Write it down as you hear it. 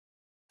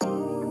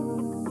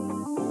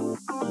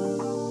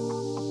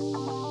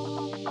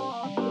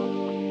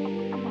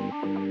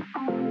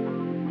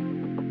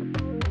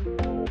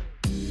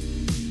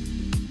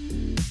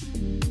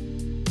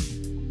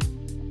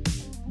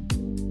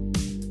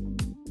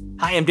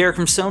Hi, I'm Derek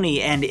from Sony,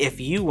 and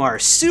if you are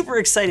super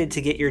excited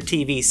to get your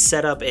TV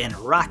set up and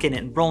rocking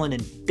and rolling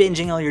and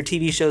binging all your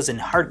TV shows and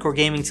hardcore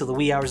gaming till the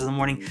wee hours of the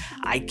morning,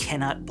 I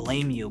cannot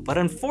blame you. But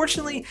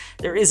unfortunately,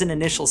 there is an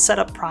initial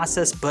setup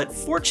process, but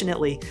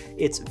fortunately,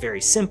 it's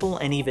very simple,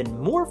 and even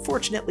more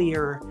fortunately,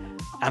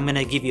 I'm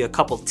gonna give you a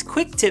couple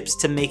quick tips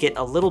to make it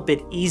a little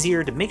bit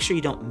easier to make sure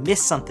you don't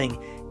miss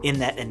something in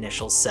that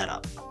initial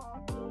setup.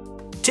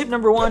 Tip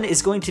number one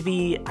is going to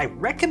be, I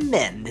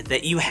recommend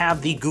that you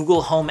have the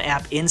Google Home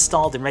app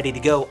installed and ready to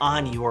go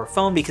on your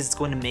phone because it's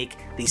going to make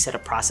the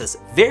setup process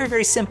very,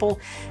 very simple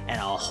and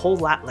a whole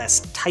lot less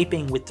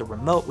typing with the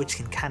remote, which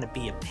can kind of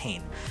be a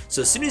pain.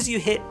 So as soon as you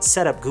hit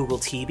set up Google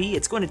TV,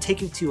 it's going to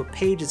take you to a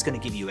page, it's going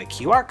to give you a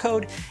QR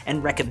code,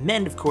 and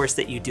recommend, of course,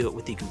 that you do it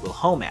with the Google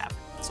Home app.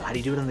 So how do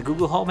you do it on the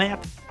Google Home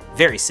app?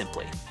 Very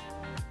simply.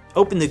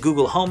 Open the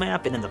Google Home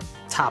app, and in the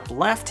top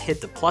left, hit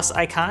the plus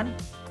icon.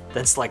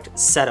 Then select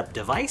Setup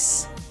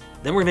Device.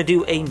 Then we're going to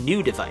do a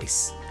new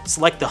device.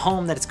 Select the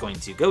home that it's going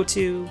to go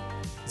to.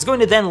 It's going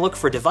to then look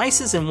for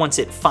devices, and once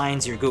it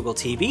finds your Google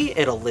TV,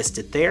 it'll list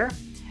it there.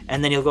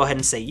 And then you'll go ahead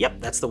and say, yep,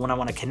 that's the one I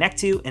want to connect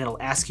to, and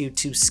it'll ask you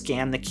to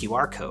scan the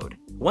QR code.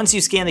 Once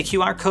you scan the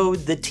QR code,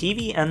 the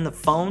TV and the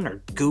phone,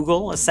 or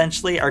Google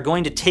essentially, are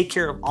going to take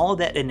care of all of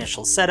that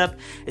initial setup.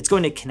 It's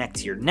going to connect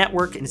to your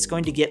network, and it's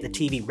going to get the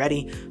TV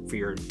ready for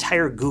your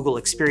entire Google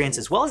experience,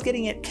 as well as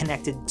getting it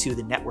connected to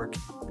the network,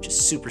 which is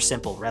super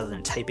simple rather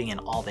than typing in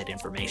all that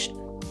information.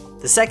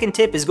 The second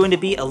tip is going to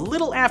be a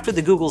little after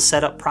the Google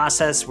setup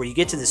process, where you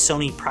get to the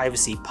Sony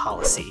privacy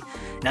policy.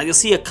 Now you'll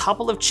see a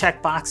couple of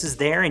checkboxes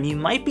there, and you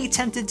might be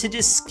tempted to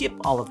just skip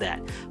all of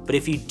that. But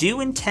if you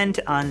do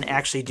intend on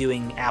actually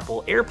doing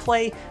Apple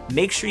AirPlay,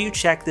 make sure you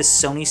check the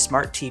Sony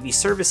Smart TV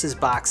Services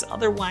box,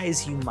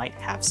 otherwise you might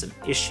have some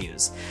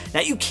issues.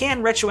 Now you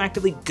can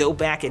retroactively go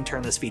back and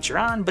turn this feature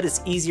on, but it's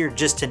easier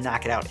just to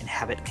knock it out and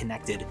have it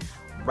connected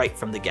right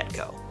from the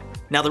get-go.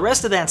 Now the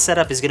rest of that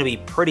setup is going to be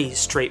pretty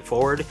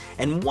straightforward,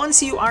 and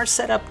once you are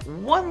set up,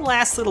 one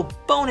last little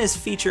bonus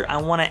feature I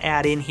want to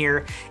add in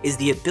here is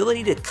the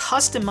ability to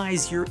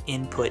customize your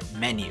input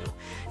menu.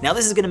 Now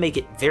this is going to make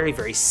it very,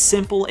 very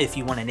simple if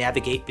you want to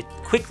navigate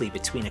quickly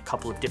between a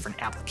couple of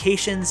different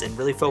applications and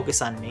really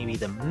focus on maybe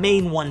the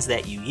main ones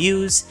that you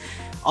use.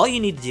 All you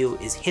need to do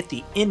is hit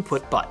the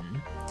input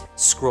button,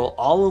 scroll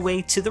all the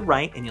way to the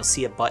right, and you'll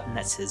see a button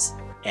that says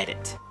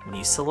Edit. When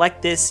you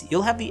select this,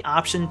 you'll have the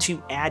option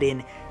to add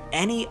in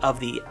any of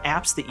the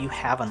apps that you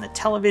have on the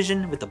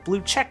television with the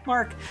blue check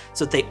mark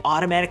so that they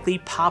automatically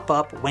pop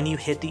up when you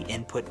hit the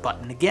input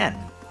button again.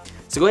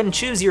 So go ahead and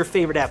choose your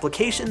favorite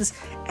applications,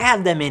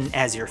 add them in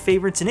as your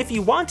favorites, and if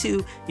you want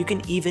to, you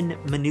can even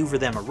maneuver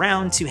them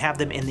around to have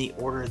them in the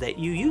order that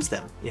you use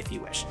them, if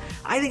you wish.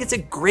 I think it's a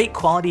great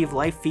quality of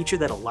life feature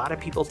that a lot of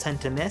people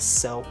tend to miss,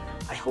 so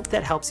I hope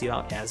that helps you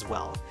out as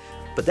well.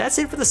 But that's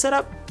it for the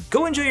setup.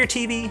 Go enjoy your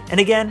TV, and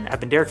again, I've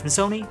been Derek from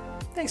Sony.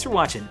 Thanks for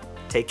watching.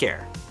 Take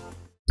care.